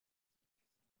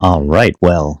All right.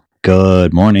 Well,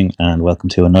 good morning and welcome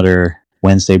to another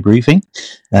Wednesday briefing.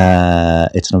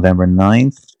 It's November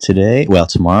 9th today. Well,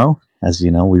 tomorrow. As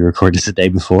you know, we recorded the day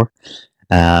before.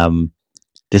 Um,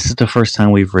 this is the first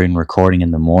time we've been recording in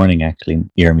the morning, actually,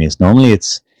 Jeremias. Normally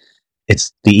it's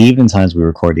the evening times we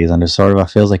record these, and there's sort of, I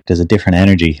feels like there's a different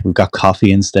energy. We've got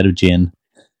coffee instead of gin,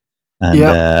 and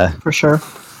Yeah, for sure.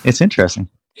 it's interesting.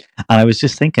 And I was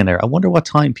just thinking there, I wonder what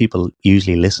time people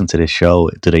usually listen to this show.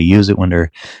 Do they use it when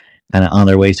they're kind of on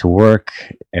their way to work?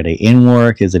 Are they in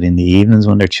work? Is it in the evenings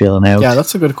when they're chilling out? Yeah,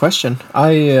 that's a good question.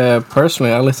 I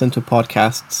personally, I listen to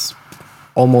podcasts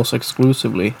almost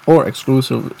exclusively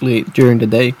during the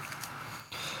day.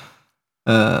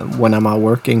 When I'm out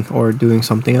working or doing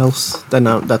something else, then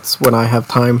that's when I have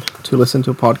time to listen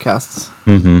to podcasts.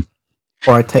 Mm-hmm.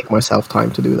 Or I take myself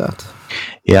time to do that.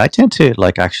 Yeah, I tend to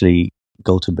actually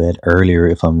go to bed earlier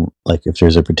if if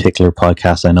there's a particular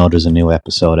podcast I know there's a new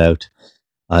episode out.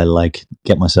 I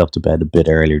get myself to bed a bit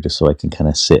earlier just so I can kind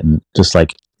of sit and just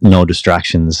no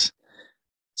distractions,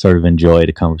 sort of enjoy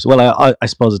the conversation. Well, I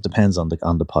suppose it depends on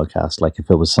the podcast. Like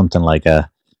if it was something like a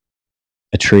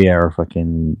 3 hour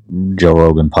fucking Joe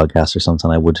Rogan podcast or something,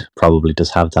 I would probably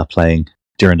just have that playing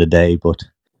during the day. But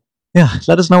yeah,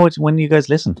 let us know when you guys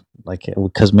listen.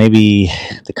 Because maybe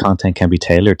the content can be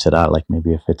tailored to that. Like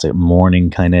maybe if it's a morning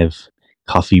kind of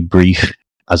coffee brief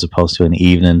as opposed to an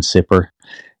evening sipper.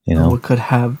 We could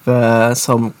have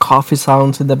some coffee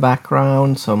sounds in the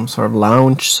background, some sort of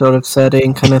lounge sort of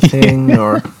setting kind of thing,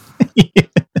 or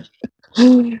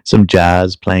some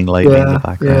jazz playing lightly in the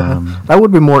background. Yeah. That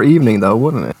would be more evening though,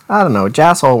 wouldn't it? I don't know.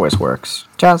 Jazz always works.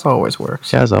 Jazz always works.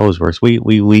 We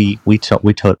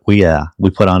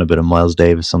put on a bit of Miles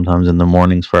Davis sometimes in the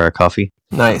mornings for our coffee.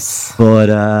 Nice. But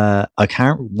I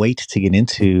can't wait to get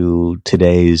into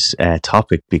today's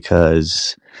topic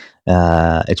because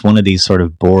it's one of these sort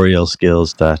of boreal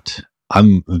skills that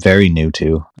I'm very new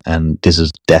to, and this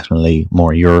is definitely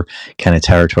more your kind of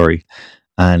territory.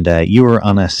 And you were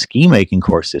on a ski making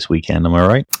course this weekend, am I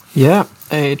right? Yeah,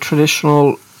 a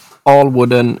traditional all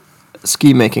wooden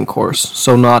ski making course.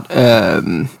 So not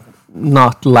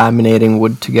laminating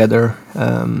wood together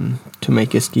to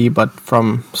make a ski, but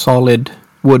from solid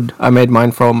wood. I made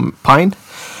mine from pine,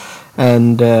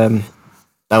 and that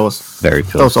was very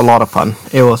cool. That was a lot of fun.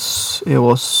 It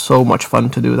was so much fun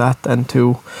to do that and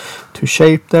to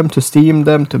shape them, to steam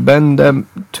them, to bend them,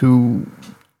 to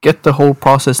get the whole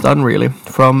process done, really,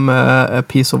 from a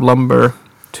piece of lumber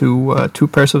to 2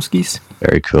 pairs of skis.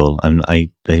 Very cool, and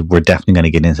we're definitely going to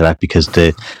get into that because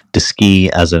the ski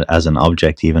as an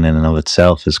object, even in and of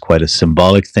itself, is quite a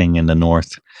symbolic thing in the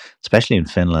north, especially in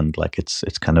Finland. Like it's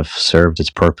kind of served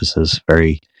its purposes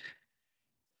very,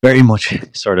 very much.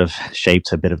 Sort of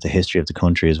shaped a bit of the history of the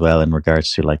country as well in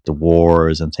regards to like the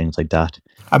wars and things like that.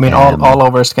 I mean, all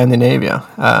over Scandinavia.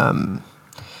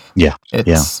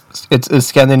 It's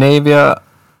Scandinavia,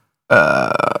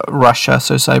 Russia,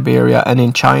 so Siberia, and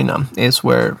in China is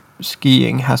where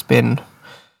skiing has been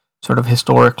sort of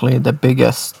historically the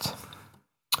biggest,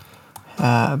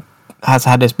 has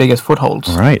had its biggest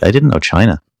footholds. Right, I didn't know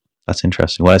China. That's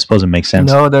interesting. Well, I suppose it makes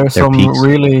sense. No, there's some peaks.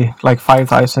 Really like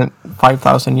 5,000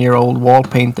 year old wall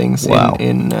paintings. Wow.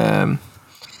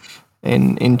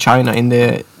 In China, in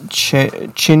the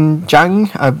Xinjiang,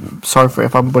 I'm sorry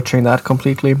if I'm butchering that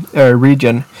completely,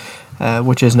 region,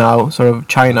 which is now sort of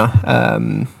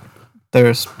China.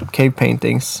 There's cave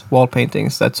paintings, wall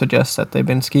paintings that suggest that they've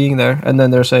been skiing there. And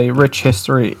then there's a rich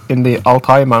history in the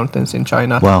Altai Mountains in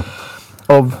China. Wow.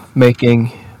 Of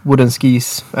making wooden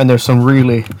skis. And there's some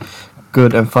really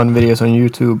good and fun videos on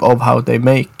YouTube of how they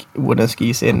make wooden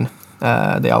skis in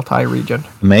the Altai region.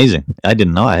 Amazing. I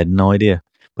didn't know. I had no idea.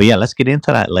 But yeah, let's get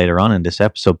into that later on in this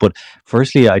episode. But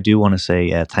firstly, I do want to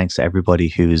say thanks to everybody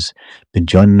who's been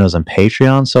joining us on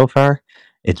Patreon so far.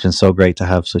 It's been so great to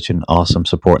have such an awesome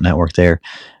support network there.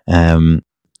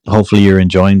 Hopefully you're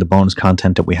enjoying the bonus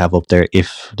content that we have up there.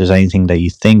 If there's anything that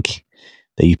you think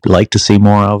that you'd like to see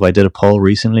more of, I did a poll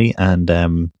recently, and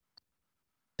the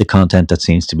content that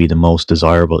seems to be the most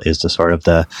desirable is the sort of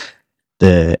the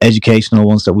educational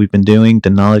ones that we've been doing, the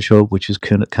Knowledge Hub, which is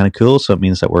kind of cool. So it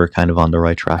means that we're kind of on the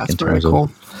right track. That's in terms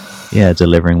of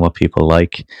delivering what people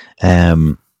like.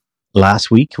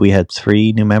 Last week we had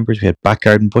 3 new members. We had Back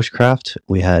Garden Bushcraft.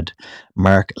 We had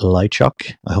Mark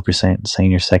Lychuk. I hope you're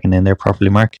saying your second name there properly,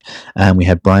 Mark. And we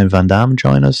had Brian Van Dam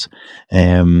join us.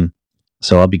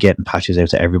 So I'll be getting patches out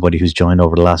to everybody who's joined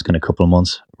over the last kind of couple of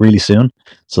months really soon.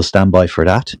 So stand by for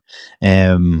that.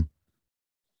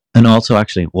 And also,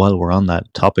 actually, while we're on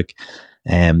that topic,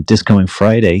 this coming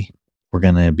Friday, we're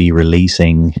going to be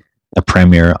releasing a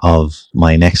premiere of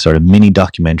my next sort of mini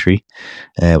documentary.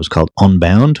 It was called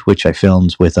Unbound, which I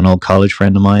filmed with an old college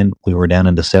friend of mine. We were down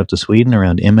in the south of Sweden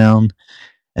around Umeå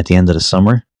at the end of the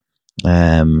summer.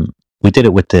 We did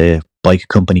it with the bike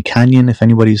company Canyon, if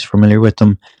anybody's familiar with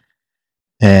them.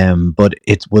 But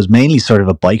it was mainly sort of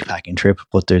a bike packing trip,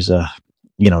 but there's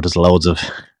loads of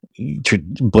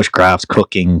bushcraft,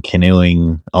 cooking,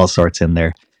 canoeing, all sorts in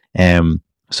there.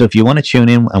 So if you want to tune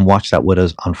in and watch that with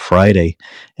us on Friday,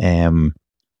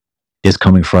 this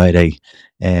coming Friday,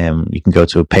 you can go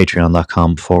to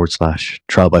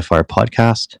patreon.com/Trial by Fire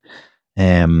podcast.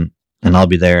 And I'll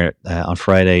be there on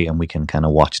Friday, and we can kind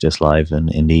of watch this live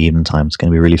in the evening time. It's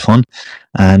going to be really fun.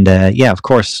 And of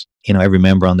course, every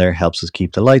member on there helps us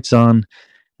keep the lights on,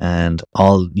 and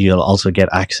you'll also get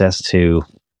access to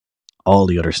all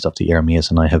the other stuff that Jeremias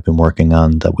and I have been working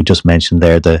on that we just mentioned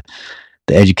there, the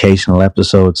educational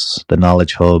episodes, the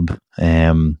Knowledge Hub,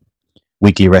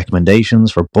 weekly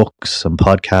recommendations for books and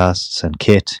podcasts and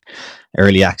kit,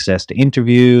 early access to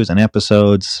interviews and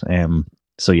episodes. And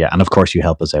of course you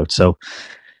help us out. So,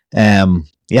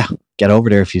 get over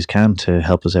there if you can to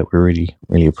help us out. We really,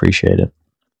 really appreciate it.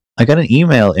 I got an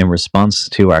email in response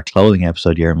to our clothing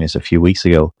episode, Jeremias, a few weeks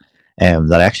ago,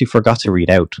 that I actually forgot to read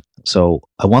out. So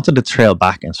I wanted to trail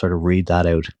back and sort of read that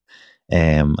out.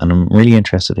 And I'm really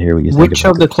interested to hear what you think. Which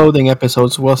of the clothing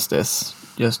episodes was this?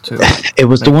 Just to it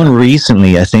was the one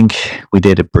recently. I think we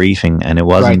did a briefing, and it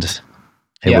wasn't.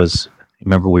 Right. It was.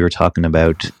 Remember, we were talking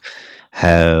about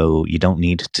how you don't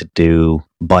need to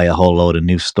buy a whole load of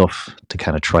new stuff to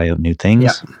kind of try out new things.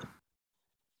 Yeah.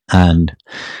 And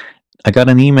I got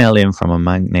an email in from a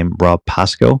man named Rob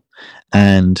Pascoe,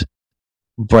 and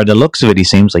by the looks of it, he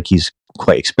seems like he's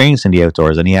quite experienced in the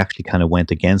outdoors, and he actually kind of went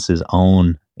against his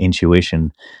own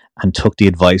intuition and took the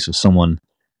advice of someone,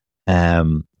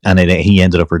 and he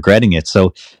ended up regretting it.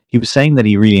 So he was saying that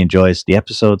he really enjoys the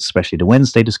episodes, especially the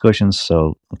Wednesday discussions.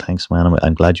 So thanks, man.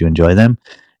 I'm glad you enjoy them.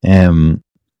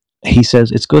 He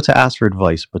says it's good to ask for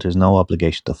advice, but there's no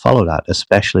obligation to follow that,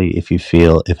 especially if you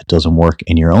feel if it doesn't work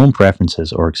in your own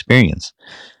preferences or experience.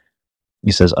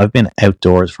 He says, I've been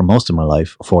outdoors for most of my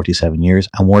life, 47 years,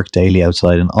 and work daily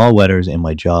outside in all weathers in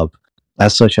my job.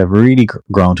 As such, I've really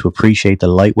grown to appreciate the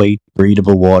lightweight,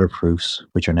 breathable waterproofs,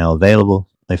 which are now available.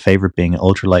 My favourite being an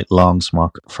ultralight long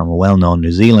smock from a well-known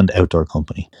New Zealand outdoor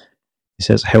company. He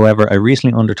says, however, I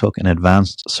recently undertook an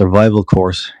advanced survival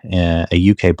course, a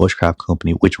UK bushcraft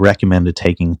company, which recommended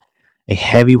taking a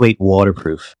heavyweight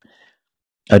waterproof.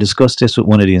 I discussed this with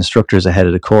one of the instructors ahead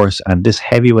of the course, and this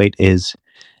heavyweight is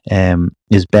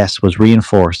best was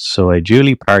reinforced, so I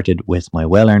duly parted with my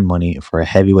well-earned money for a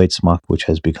heavyweight smock which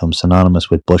has become synonymous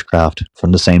with bushcraft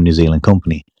from the same New Zealand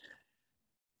company.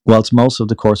 Whilst most of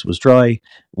the course was dry,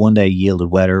 one day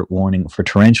yielded weather warning for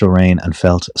torrential rain and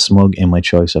felt smug in my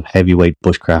choice of heavyweight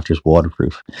bushcrafters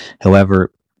waterproof.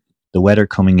 However, the weather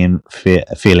coming in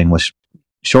feeling was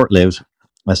short-lived,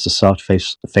 as the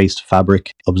soft-faced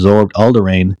fabric absorbed all the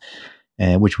rain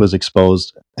which was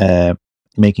exposed,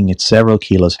 making it several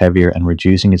kilos heavier and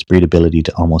reducing its breathability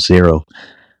to almost zero.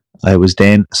 I was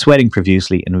then sweating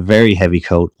profusely in a very heavy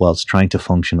coat whilst trying to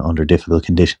function under difficult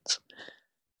conditions.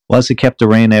 Whilst it kept the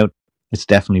rain out, it's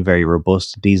definitely very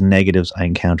robust. These negatives I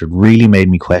encountered really made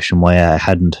me question why I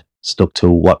hadn't stuck to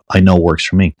what I know works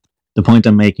for me. The point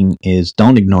I'm making is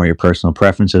don't ignore your personal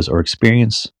preferences or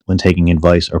experience when taking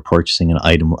advice or purchasing an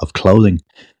item of clothing.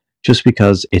 Just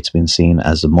because it's been seen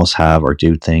as a must-have or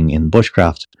do thing in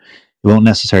bushcraft, it won't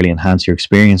necessarily enhance your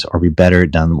experience or be better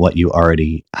than what you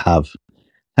already have.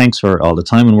 Thanks for all the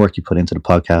time and work you put into the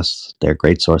podcast. They're a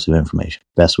great source of information.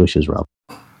 Best wishes, Rob.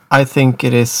 I think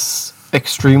it is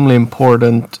extremely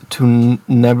important to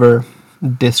never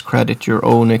discredit your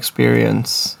own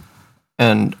experience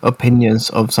and opinions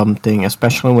of something,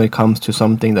 especially when it comes to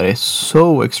something that is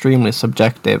so extremely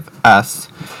subjective as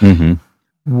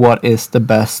what is the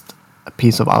best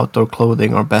piece of outdoor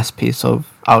clothing or best piece of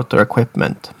outdoor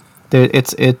equipment.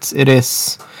 It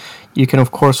is. You can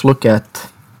of course look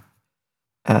at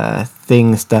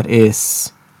things that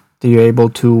you're able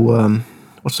to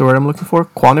what's the word I'm looking for?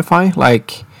 Quantify,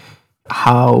 like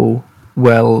how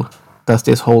well does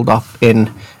this hold up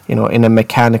in a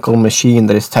mechanical machine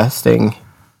that is testing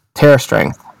tear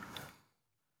strength.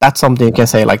 That's something you can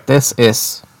say like this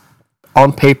is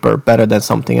on paper better than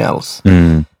something else.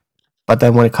 But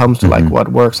then when it comes to like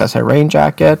what works as a rain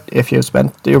jacket, if you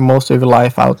spend most of your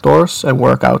life outdoors and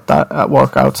work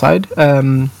outside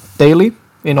daily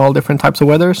in all different types of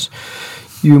weathers,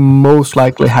 you most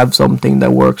likely have something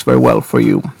that works very well for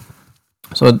you.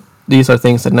 So these are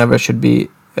things that never should be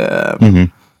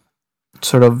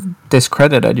sort of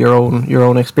discredited your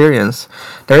own experience.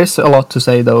 There is a lot to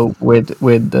say though with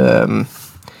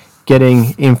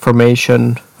getting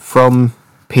information from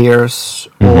peers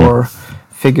or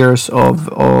figures of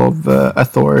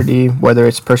authority, whether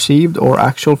it's perceived or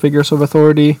actual figures of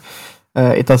authority.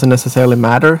 It doesn't necessarily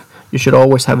matter. You should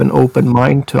always have an open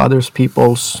mind to others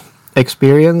people's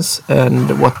experience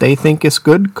and what they think is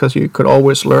good, because you could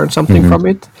always learn something from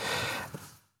it.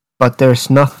 But there's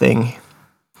nothing.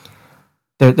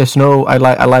 There's no. I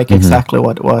like exactly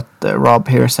what Rob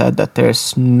here said, that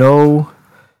there's no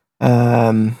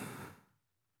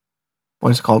what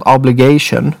is it called,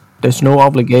 obligation. There's no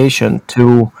obligation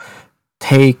to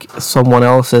take someone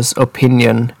else's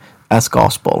opinion as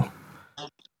gospel.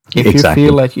 If you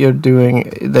feel like you're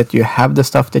doing that, you have the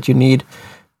stuff that you need,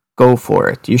 go for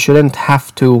it. You shouldn't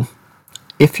have to.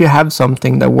 If you have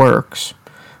something that works,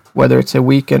 whether it's a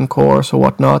weekend course or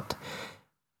whatnot,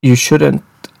 you shouldn't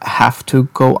have to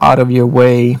go out of your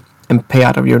way and pay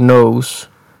out of your nose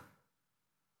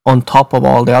on top of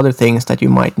all the other things that you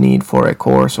might need for a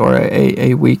course or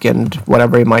a weekend,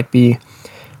 whatever it might be,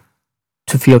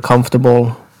 to feel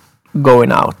comfortable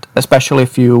going out, especially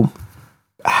if you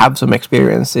have some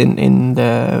experience in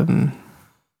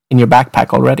your backpack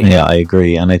already. Yeah, I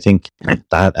agree, and I think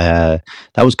that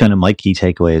that was kind of my key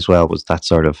takeaway as well, was that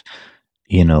sort of,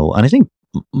 and I think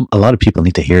a lot of people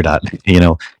need to hear that,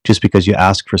 just because you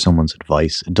ask for someone's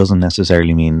advice, it doesn't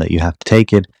necessarily mean that you have to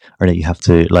take it or that you have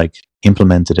to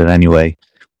implement it in any way,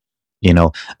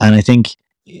 and I think,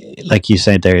 like you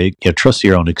said there, trust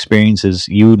your own experiences.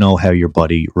 You know how your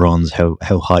body runs, how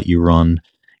hot you run,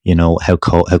 how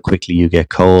quickly you get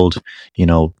cold.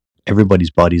 Everybody's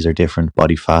bodies are different.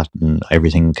 Body fat and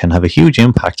everything can have a huge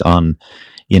impact on,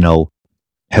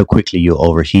 how quickly you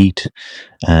overheat,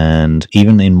 and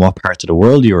even in what parts of the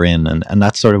world you're in. And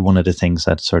that's sort of one of the things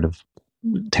that sort of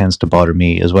tends to bother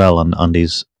me as well on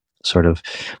these sort of,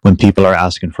 when people are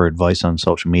asking for advice on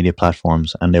social media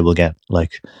platforms, and they will get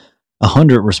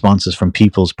 100 responses from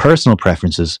people's personal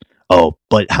preferences. Oh,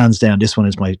 but hands down, this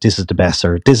is the best,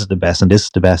 or this is the best, and this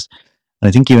is the best. And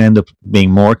I think you end up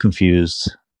being more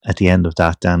confused at the end of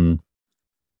that than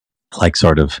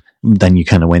then you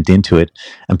kind of went into it,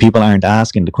 and people aren't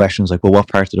asking the questions like, well, what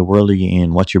part of the world are you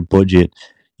in? What's your budget?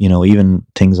 Even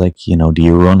things like, do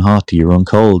you run hot? Do you run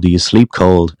cold? Do you sleep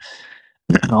cold?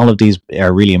 All of these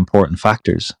are really important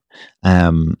factors.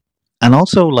 And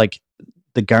also,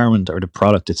 the garment or the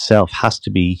product itself has to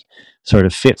be sort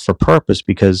of fit for purpose,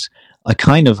 because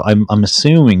I'm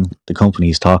assuming the company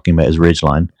he's talking about is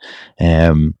Ridgeline.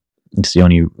 It's the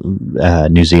only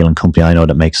New Zealand company I know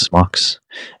that makes smocks.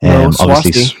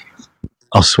 Obviously,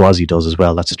 Swazi does as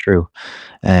well. That's true.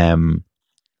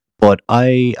 But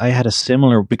I had a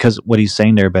similar, because what he's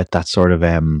saying there about that sort of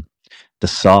the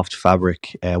soft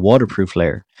fabric waterproof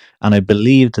layer, and I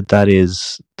believe that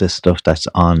is the stuff that's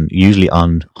usually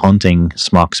on hunting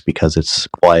smocks, because it's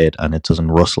quiet and it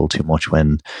doesn't rustle too much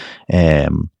when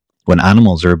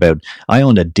animals are about. I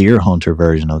owned a Deer Hunter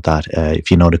version of that.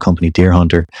 If you know the company Deer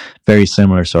Hunter, very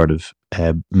similar sort of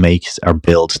makes or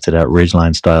builds to that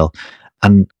Ridgeline style.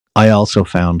 And I also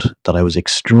found that I was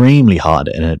extremely hot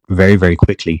in it very, very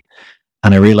quickly.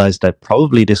 And I realized that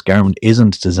probably this garment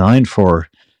isn't designed for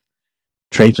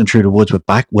traipsing through the woods with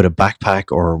a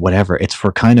backpack or whatever. It's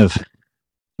for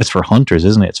hunters,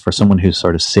 isn't it? It's for someone who's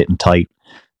sort of sitting tight,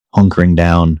 hunkering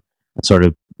down, sort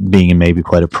of being in maybe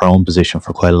quite a prone position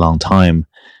for quite a long time.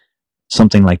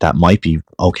 Something like that might be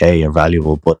okay or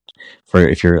valuable, but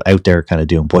if you're out there kind of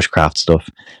doing bushcraft stuff,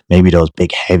 maybe those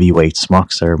big heavyweight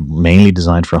smocks that are mainly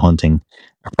designed for hunting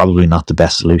are probably not the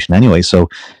best solution anyway. So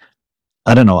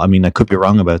I don't know. I mean, I could be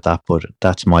wrong about that, but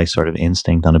that's my sort of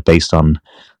instinct on it, based on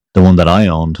the one that I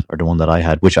owned, or the one that I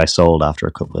had, which I sold after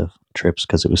a couple of trips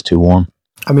because it was too warm.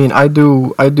 I mean, I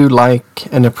do like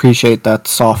and appreciate that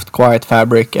soft, quiet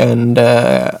fabric, and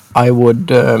I would,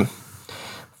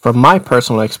 from my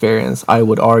personal experience, I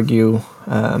would argue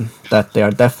that they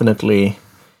are definitely,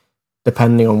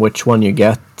 depending on which one you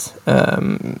get,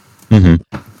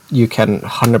 you can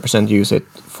 100% use it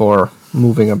for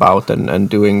moving about and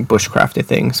doing bushcrafty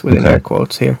things, within air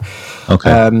quotes here.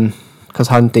 Okay. Because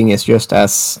hunting is just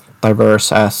as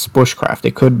diverse as bushcraft.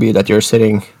 It could be that you're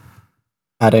sitting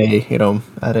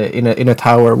in a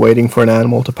tower waiting for an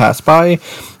animal to pass by,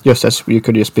 just as you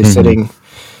could just be sitting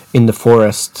in the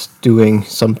forest doing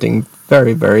something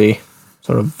very, very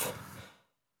sort of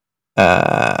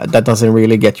that doesn't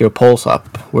really get your pulse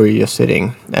up, where you're just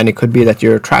sitting. And it could be that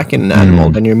you're tracking an animal,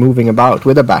 then you're moving about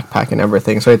with a backpack and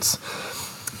everything. So it's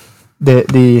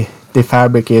the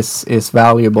fabric is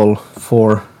valuable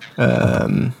for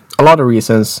a lot of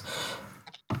reasons.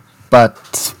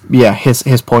 but yeah,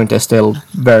 his point is still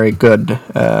very good.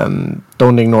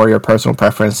 Don't ignore your personal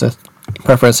preferences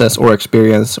or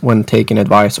experience when taking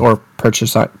advice or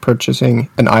purchasing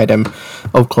an item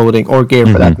of clothing or gear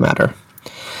for that matter.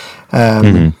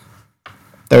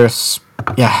 There's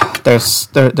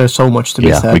so much to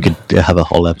be said. We could have a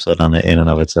whole episode on it in and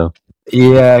of itself.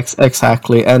 Yeah,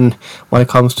 exactly. And when it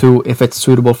comes to if it's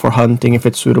suitable for hunting, if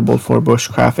it's suitable for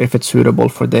bushcraft, if it's suitable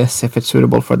for this, if it's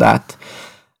suitable for that,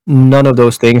 none of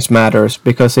those things matters,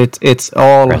 because it's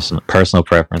all personal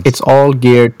preference. It's all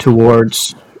geared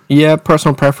towards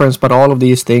personal preference, but all of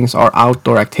these things are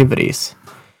outdoor activities.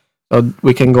 So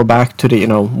we can go back to the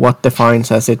what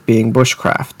defines as it being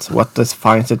bushcraft, what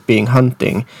defines it being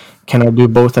hunting. Can I do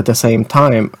both at the same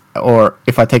time? Or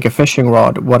if I take a fishing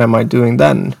rod, what am I doing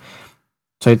then?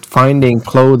 So it's finding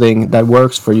clothing that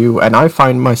works for you. And I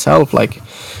find myself, like,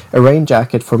 a rain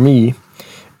jacket for me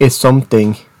is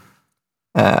something.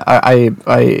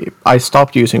 I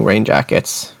stopped using rain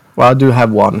jackets. Well, I do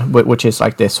have one, which is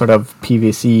like this sort of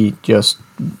PVC, just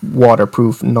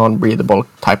waterproof, non-breathable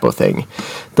type of thing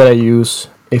that I use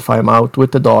if I'm out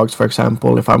with the dogs, for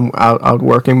example, if I'm out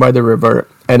working by the river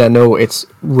and I know it's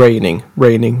raining.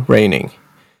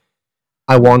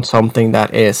 I want something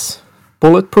that is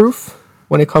bulletproof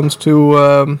when it comes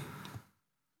to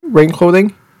rain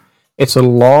clothing. It's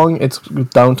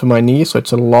down to my knee, so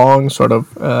it's a long sort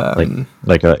of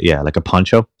like a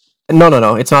poncho.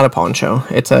 No, it's not a poncho.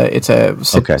 It's a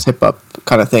zip up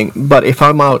kind of thing. But if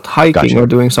I'm out hiking or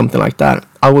doing something like that,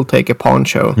 I will take a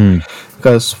poncho,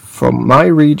 because from my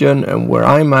region and where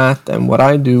I'm at and what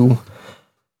I do,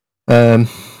 I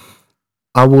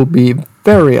will be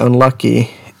very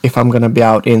unlucky if I'm gonna be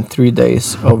out in 3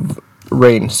 days of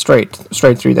rain, straight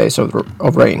 3 days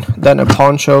of rain. Then a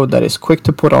poncho that is quick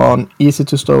to put on, easy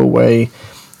to stow away,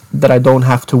 that I don't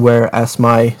have to wear as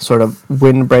my sort of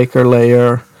windbreaker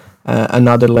layer.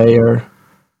 Another layer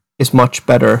is much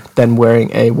better than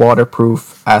wearing a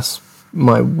waterproof as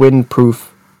my windproof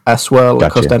as well,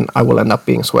 because then I will end up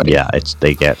being sweaty. Yeah,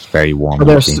 they get very warm.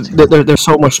 But there's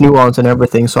so much nuance and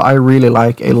everything, so I really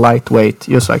like a lightweight,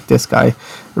 just like this guy,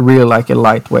 really like a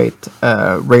lightweight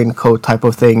raincoat type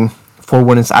of thing for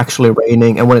when it's actually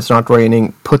raining, and when it's not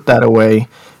raining, put that away,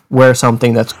 wear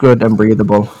something that's good and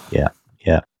breathable. Yeah.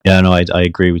 No, I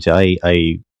agree with you.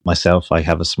 I myself, I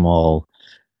have a small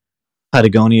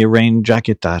Patagonia rain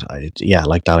jacket that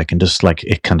like that I can just, like,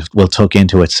 it kind of will tuck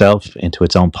into itself, into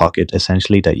its own pocket,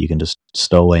 essentially, that you can just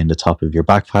stow away in the top of your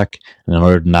backpack. And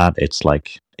other than that, it's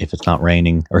like, if it's not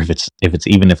raining, or if it's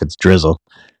even if it's drizzle,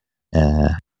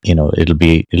 it'll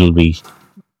be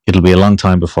a long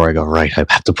time before I go, right, I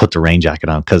have to put the rain jacket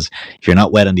on, because if you're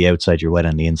not wet on the outside, you're wet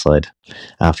on the inside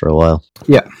after a while.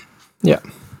 Yeah.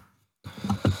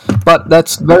 But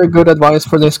that's very good advice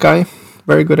for this guy.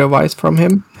 Very good advice from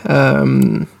him.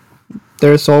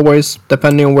 There's always,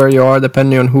 depending on where you are,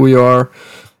 depending on who you are,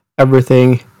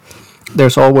 everything,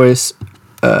 there's always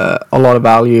a lot of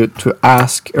value to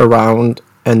ask around,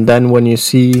 and then when you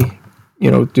see,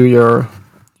 do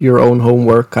your own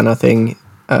homework kind of thing,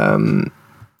 and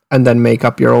then make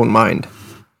up your own mind.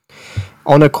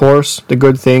 On a course, the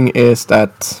good thing is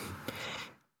that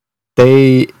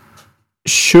they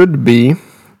should be,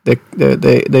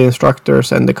 the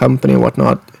instructors and the company and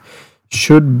whatnot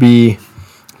should be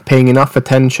paying enough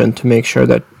attention to make sure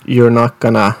that you're not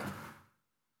gonna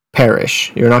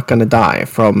perish, you're not gonna die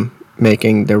from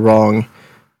making the wrong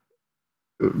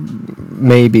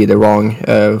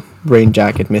rain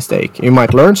jacket mistake. You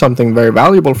might learn something very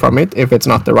valuable from it if it's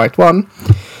not the right one,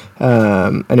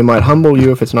 and it might humble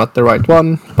you if it's not the right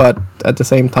one, but at the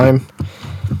same time,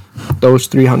 those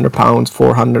 300 pounds,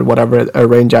 400, whatever a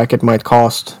rain jacket might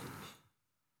cost,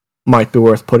 might be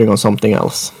worth putting on something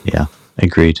else. Yeah,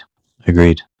 agreed.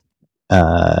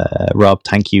 Rob,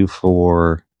 thank you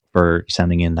for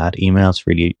sending in that email. It's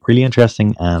really, really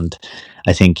interesting, and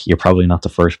I think you're probably not the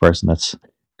first person that's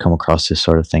come across this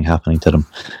sort of thing happening to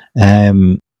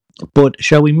them. But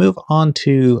shall we move on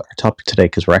to our topic today,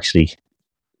 because we're actually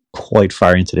quite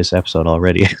far into this episode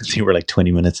already. I see we're like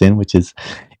 20 minutes in, which is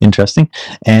interesting.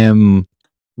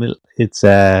 Well, this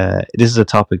is a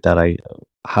topic that I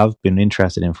have been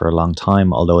interested in for a long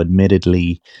time, although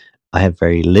admittedly I have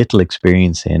very little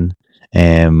experience in.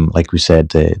 Like we said,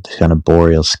 the kind of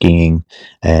boreal skiing,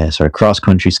 sort of cross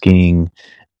country skiing,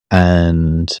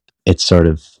 and it's sort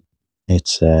of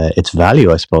its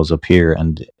value, I suppose, up here.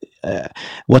 And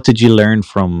what did you learn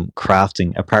from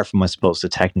crafting, apart from, I suppose, the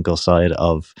technical side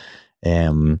of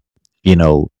hewing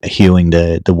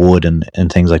the wood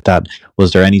and things like that?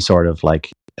 Was there any sort of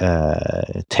like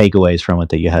takeaways from it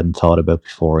that you hadn't thought about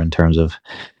before, in terms of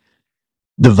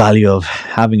the value of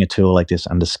having a tool like this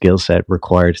and the skill set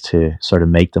required to sort of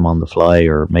make them on the fly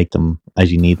or make them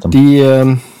as you need them.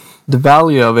 The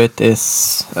value of it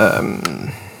is,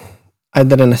 I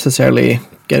didn't necessarily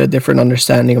get a different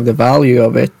understanding of the value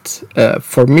of it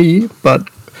for me, but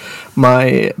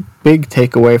my big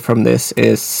takeaway from this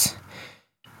is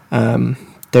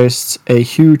there's a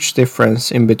huge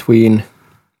difference in between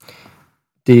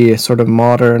the sort of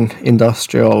modern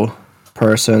industrial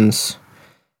person's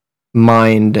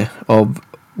mind of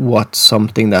what's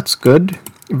something that's good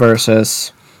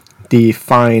versus the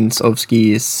finds of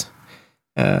skis,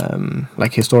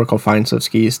 like historical finds of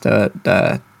skis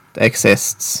that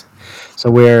exists.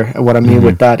 So what I mean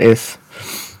with that is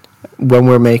when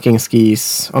we're making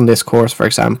skis on this course, for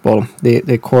example,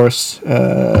 the course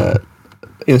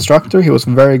instructor, he was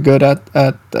very good at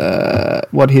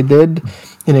what he did,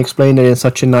 and he explained it in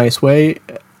such a nice way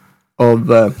of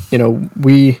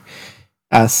we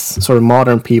as sort of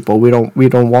modern people, we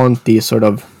don't want these sort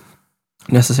of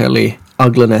necessarily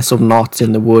ugliness of knots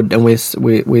in the wood, and we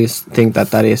think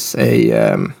that is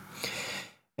a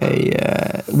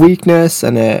weakness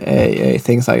and a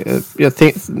things like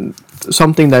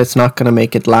something that's not going to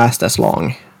make it last as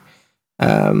long,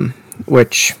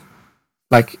 which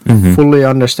like fully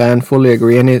understand, fully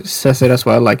agree, and it says it as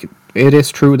well. Like it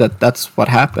is true that that's what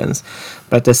happens,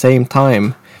 but at the same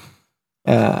time,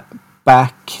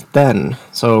 back then,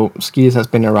 so skis has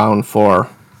been around for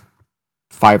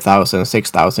 5,000,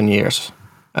 6,000 years.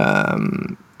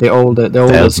 The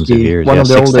oldest ski, years, one of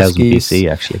the oldest skis, BC,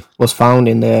 actually, was found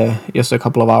in just a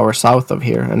couple of hours south of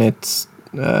here, and it's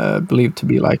believed to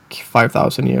be like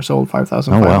 5,000 years old,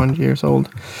 5,500 years old.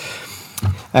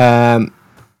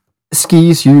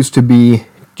 Skis used to be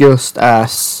just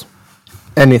as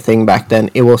anything back then.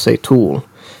 It was a tool,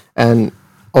 and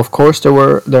of course there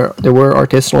were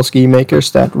artisanal ski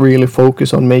makers that really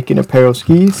focus on making a pair of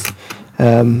skis.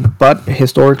 But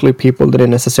historically, people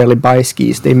didn't necessarily buy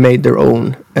skis. They made their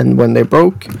own, and when they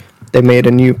broke, they made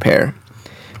a new pair.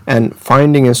 And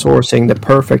finding and sourcing the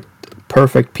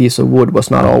perfect piece of wood was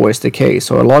not always the case.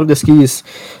 So a lot of the skis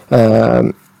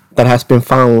that has been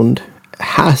found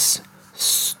has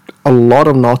a lot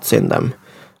of knots in them,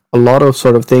 a lot of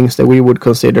sort of things that we would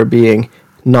consider being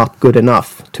not good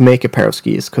enough to make a pair of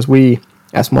skis, because we,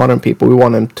 as modern people, we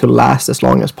want them to last as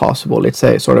long as possible. It's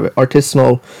a sort of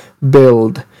artisanal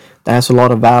build that has a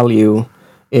lot of value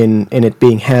in it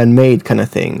being handmade kind of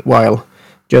thing, while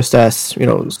just as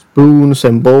spoons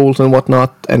and bowls and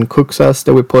whatnot and cooksas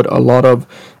that we put a lot of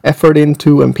effort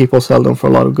into, and people sell them for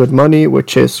a lot of good money,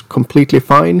 which is completely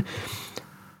fine,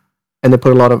 and they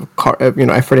put a lot of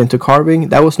effort into carving.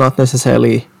 That was not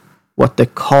necessarily what the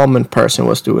common person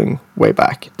was doing way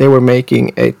back. They were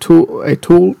making a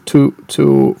tool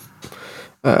to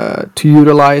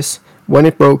utilize. When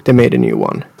it broke, they made a new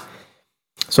one.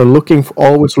 So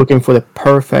always looking for the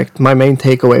perfect. My main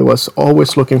takeaway was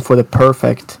always looking for the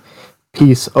perfect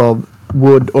piece of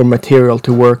wood or material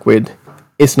to work with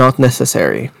is not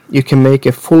necessary. You can make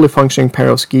a fully functioning pair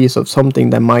of skis of something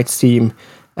that might seem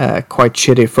quite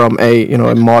shitty from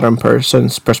a modern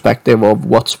person's perspective of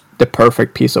what's the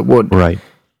perfect piece of wood, right?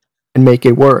 And make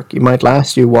it work. It might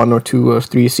last you 1 or 2 or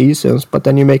 3 seasons, but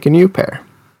then you make a new pair.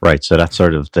 Right. So that's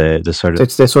sort of the sort of. So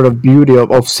it's the sort of beauty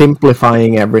of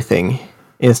simplifying everything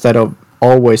instead of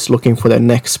always looking for the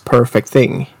next perfect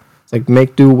thing. It's like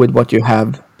make do with what you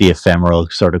have. The ephemeral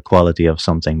sort of quality of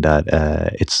something that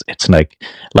it's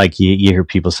like you hear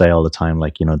people say all the time,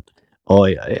 like oh,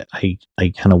 I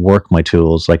kind of work my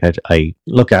tools, like I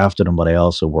look after them, but I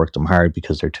also work them hard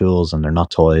because they're tools and they're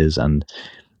not toys. And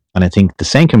I think the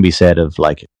same can be said of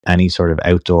like any sort of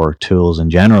outdoor tools in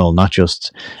general, not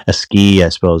just a ski. I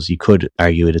suppose you could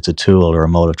argue it's a tool or a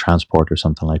mode of transport or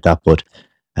something like that. But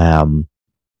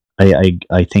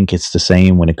I think it's the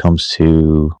same when it comes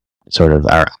to sort of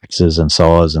our axes and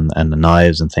saws and the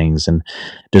knives and things. And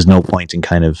there's no point in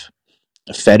kind of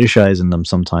fetishizing them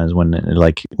sometimes when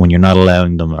you're not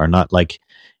allowing them or not like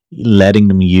letting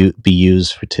them be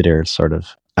used to their sort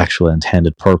of actual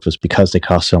intended purpose, because they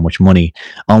cost so much money.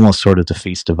 Almost sort of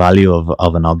defeats the value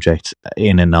of an object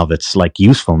in and of its like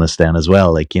usefulness then as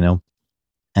well, like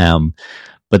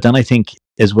but then I think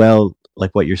as well,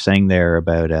 like what you're saying there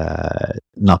about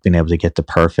not being able to get the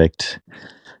perfect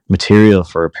material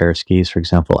for a pair of skis, for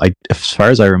example. As far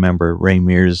as I remember, Ray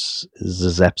Mears'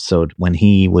 episode when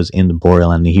he was in the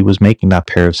Boreal and he was making that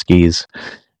pair of skis.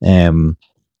 I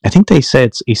think he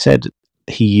said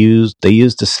they used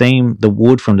the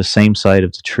wood from the same side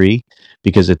of the tree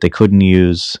because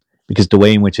because the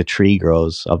way in which a tree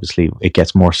grows, obviously it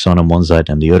gets more sun on one side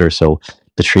than the other, so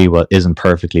the tree isn't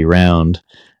perfectly round.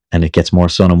 and it gets more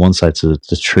sun on one side, so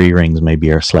the tree rings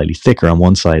maybe are slightly thicker on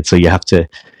one side. So you have to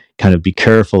kind of be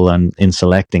careful in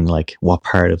selecting like what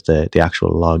part of the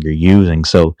actual log you're using.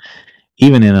 So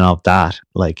even in and of that,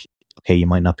 like, okay, you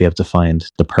might not be able to find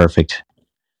the perfect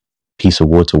piece of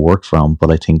wood to work from,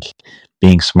 but I think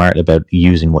being smart about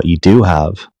using what you do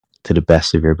have to the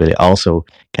best of your ability also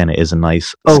kind of is a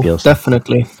nice skill set.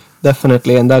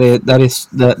 Definitely, and that is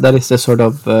the sort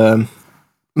of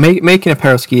making a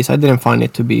pair of skis. I didn't find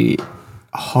it to be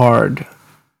hard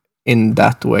in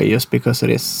that way, just because it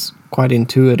is quite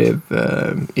intuitive.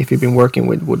 If you've been working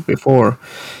with wood before,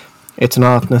 it's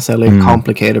not necessarily a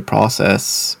complicated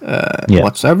process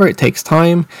whatsoever. It takes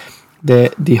time.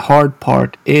 The hard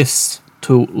part is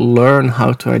to learn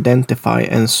how to identify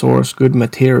and source good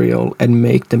material and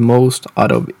make the most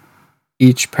out of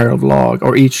each pair of log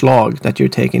or each log that you're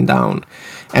taking down,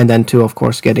 and then to, of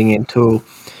course, getting into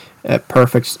a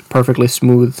perfectly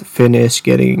smooth finish,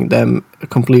 getting them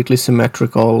completely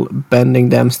symmetrical, bending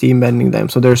them, steam bending them.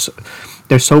 So there's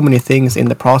so many things in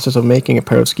the process of making a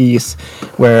pair of skis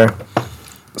where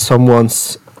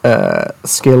someone's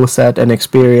skill set and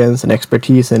experience and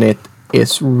expertise in it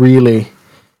is really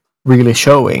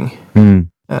showing.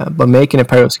 But making a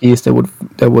pair of skis that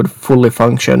would fully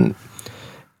function,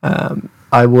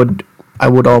 I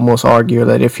would almost argue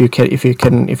that if you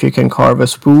can carve a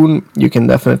spoon, you can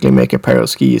definitely make a pair of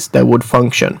skis that would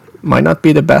function. Might not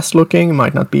be the best looking,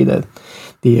 might not be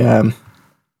the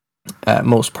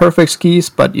most perfect skis,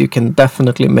 but you can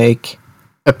definitely make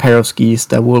a pair of skis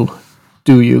that will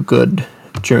do you good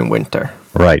during winter.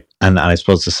 Right, and I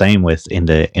suppose the same with in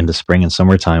the spring and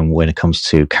summertime when it comes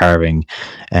to carving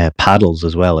paddles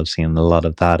as well. I've seen a lot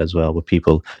of that as well with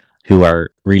people who are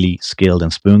really skilled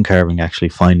in spoon carving, actually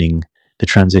finding the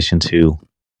transition to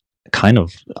kind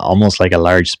of almost like a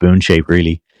large spoon shape,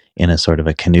 really, in a sort of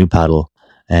a canoe paddle.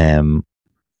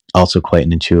 Also quite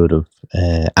an intuitive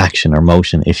action or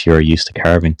motion if you're used to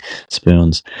carving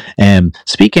spoons.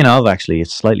 Speaking of, actually,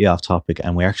 it's slightly off topic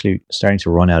and we're actually starting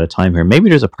to run out of time here. Maybe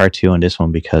there's a part 2 on this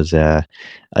one because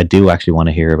I do actually want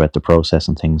to hear about the process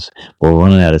and things, but we're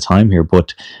running out of time here.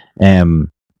 But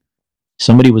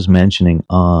somebody was mentioning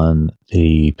on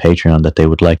the Patreon that they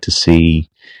would like to see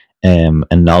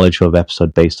a knowledge hub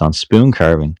episode based on spoon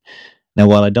carving. Now,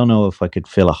 while I don't know if I could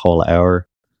fill a whole hour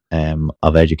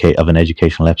of an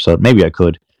educational episode, maybe I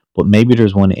could, but maybe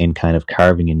there's one in kind of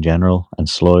carving in general and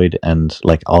Sloyd and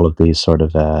like all of these sort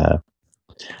of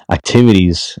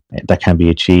activities that can be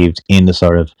achieved in the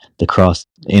sort of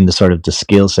the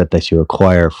skill set that you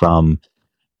acquire from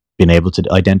being able to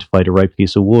identify the right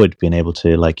piece of wood, being able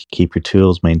to like keep your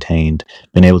tools maintained,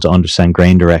 being able to understand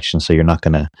grain direction so you're not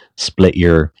going to split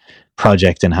your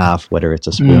project in half, whether it's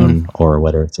a spoon or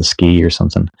whether it's a ski or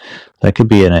something. That could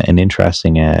be an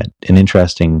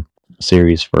interesting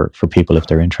series for people if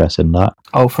they're interested in that.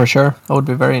 Oh, for sure. That would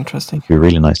be very interesting. It'd be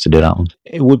really nice to do that one.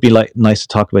 It would be nice to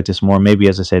talk about this more. Maybe,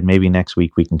 as I said, maybe next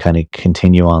week we can kind of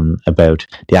continue on about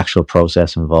the actual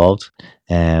process involved,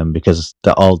 because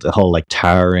the whole like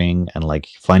towering and like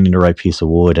finding the right piece of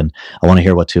wood, and I want to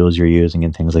hear what tools you're using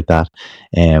and things like that.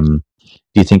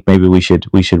 Do you think maybe we should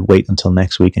wait until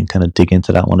next week and kind of dig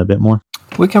into that one a bit more?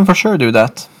 We can for sure do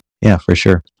that. Yeah, for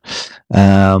sure.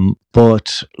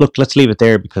 But look, let's leave it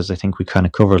there because I think we kind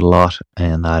of covered a lot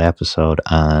in that episode,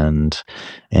 and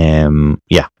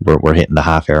we're hitting the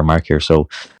half-hour mark here. So,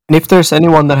 and if there's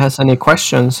anyone that has any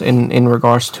questions in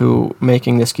regards to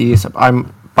making the skis,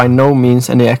 I'm by no means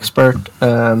any expert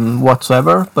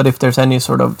whatsoever. But if there's any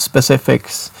sort of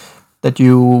specifics that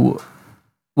you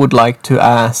would like to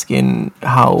ask in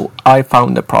how I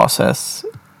found the process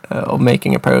of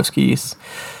making a pair of skis,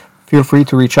 feel free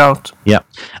to reach out. Yeah,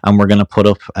 and we're going to put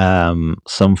up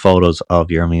some photos of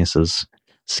Jeremias's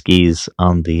skis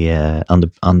on the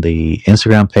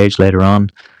Instagram page later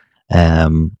on,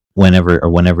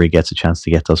 whenever he gets a chance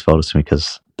to get those photos to me,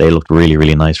 because they look really,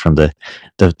 really nice from the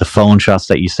phone shots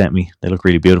that you sent me. They look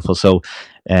really beautiful. So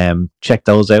check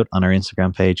those out on our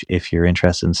Instagram page if you're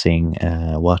interested in seeing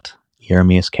what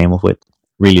Jeremias came up with.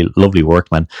 Really lovely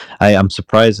work, man. I'm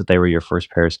surprised that they were your first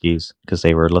pair of skis because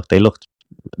they looked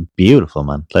beautiful,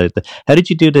 man. How did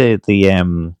you do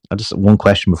the just one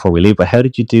question before we leave, but how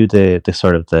did you do the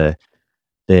sort of the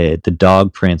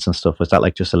dog prints and stuff? Was that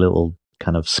like just a little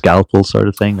kind of scalpel sort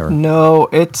of thing, or no?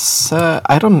 It's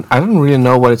I don't really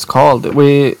know what it's called.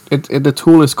 The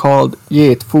tool is called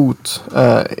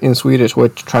getfot in Swedish,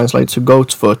 which translates to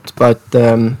goat's foot, but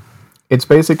it's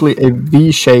basically a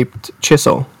V-shaped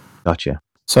chisel. Gotcha.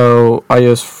 So I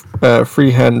just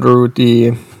freehand drew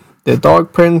the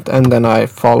dog print, and then I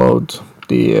followed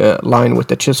the line with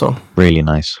the chisel. Really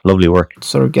nice, lovely work.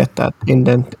 Sort of get that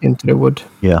indent into the wood.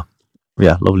 Yeah,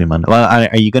 lovely, man. Well,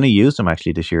 are you going to use them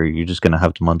actually this year? You're just going to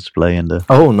have them on display in the?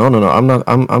 Oh no! I'm not.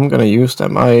 I'm going to use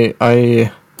them.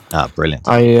 Brilliant.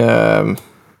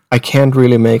 I can't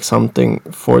really make something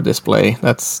for display.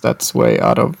 That's way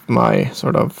out of my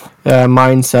sort of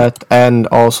mindset, and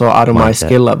also out of my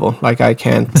skill level. Like I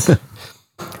can't.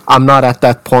 I'm not at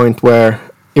that point where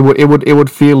it would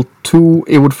feel too.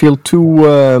 It would feel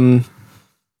too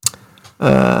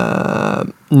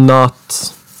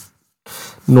not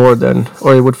northern,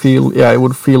 or it would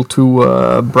feel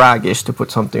too braggish to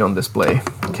put something on display.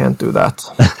 Can't do that.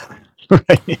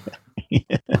 Right.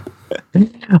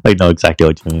 I know exactly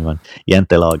what you mean, man.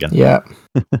 Jentelagen. Yeah.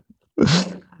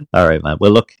 All right, man.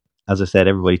 Well, look, as I said,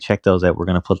 everybody check those out. We're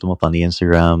going to put them up on the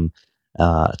Instagram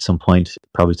at some point,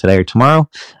 probably today or tomorrow.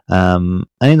 And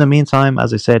in the meantime,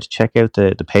 as I said, check out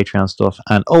the Patreon stuff.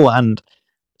 And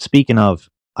speaking of,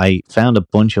 I found a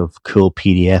bunch of cool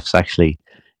PDFs actually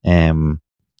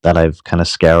that I've kind of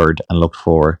scoured and looked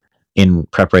for in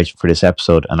preparation for this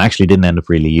episode, and actually didn't end up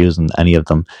really using any of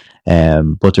them.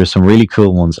 But there's some really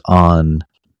cool ones on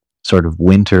sort of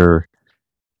winter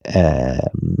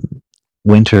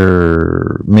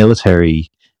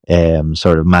military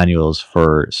sort of manuals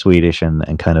for Swedish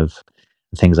and kind of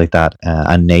things like that,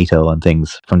 and NATO and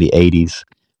things from the 80s,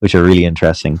 which are really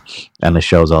interesting. And it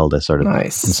shows all the sort of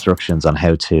instructions on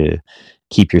how to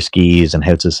keep your skis and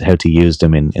how to use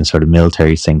them in sort of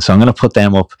military things. So I'm going to put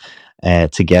them up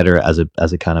together as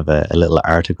a kind of a little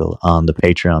article on the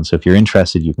Patreon. So if you're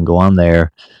interested, you can go on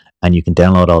there and you can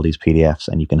download all these PDFs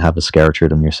and you can have a scour through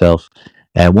them yourself.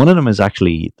 One of them is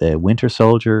actually the Winter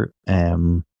Soldier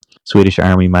Swedish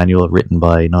Army manual, written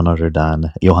by none other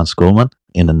than Johan Skolman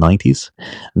in the 90s.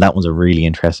 And that one's a really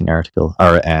interesting article,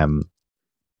 or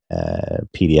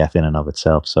PDF in and of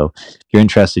itself. So if you're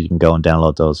interested, you can go and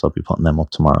download those. I'll be putting them up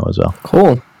tomorrow as well.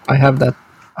 Cool. I have that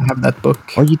book.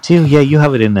 Oh, you do? Yeah, you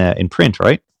have it in print,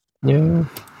 right? Yeah.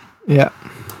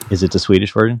 Is it the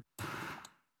Swedish version?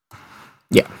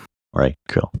 Yeah. Right.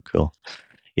 Cool.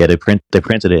 Yeah, they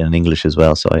printed it in English as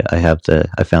well. So I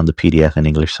found the PDF in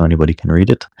English, so anybody can read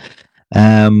it.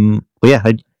 But yeah,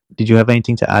 did you have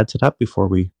anything to add to that before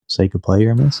we say goodbye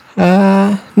here, Miss?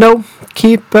 No.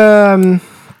 Keep.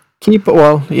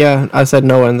 Well, yeah. I said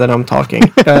no, and then I'm talking.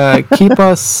 Keep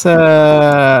us.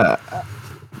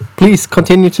 Please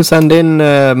continue to send in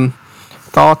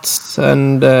thoughts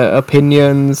and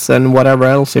opinions and whatever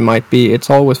else it might be. It's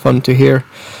always fun to hear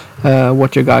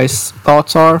what your guys'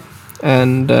 thoughts are,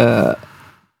 and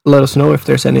let us know if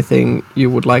there's anything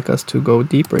you would like us to go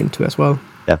deeper into as well.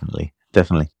 Definitely.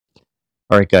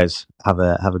 All right, guys, have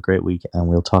a great week, and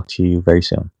we'll talk to you very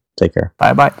soon. Take care.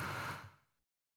 Bye.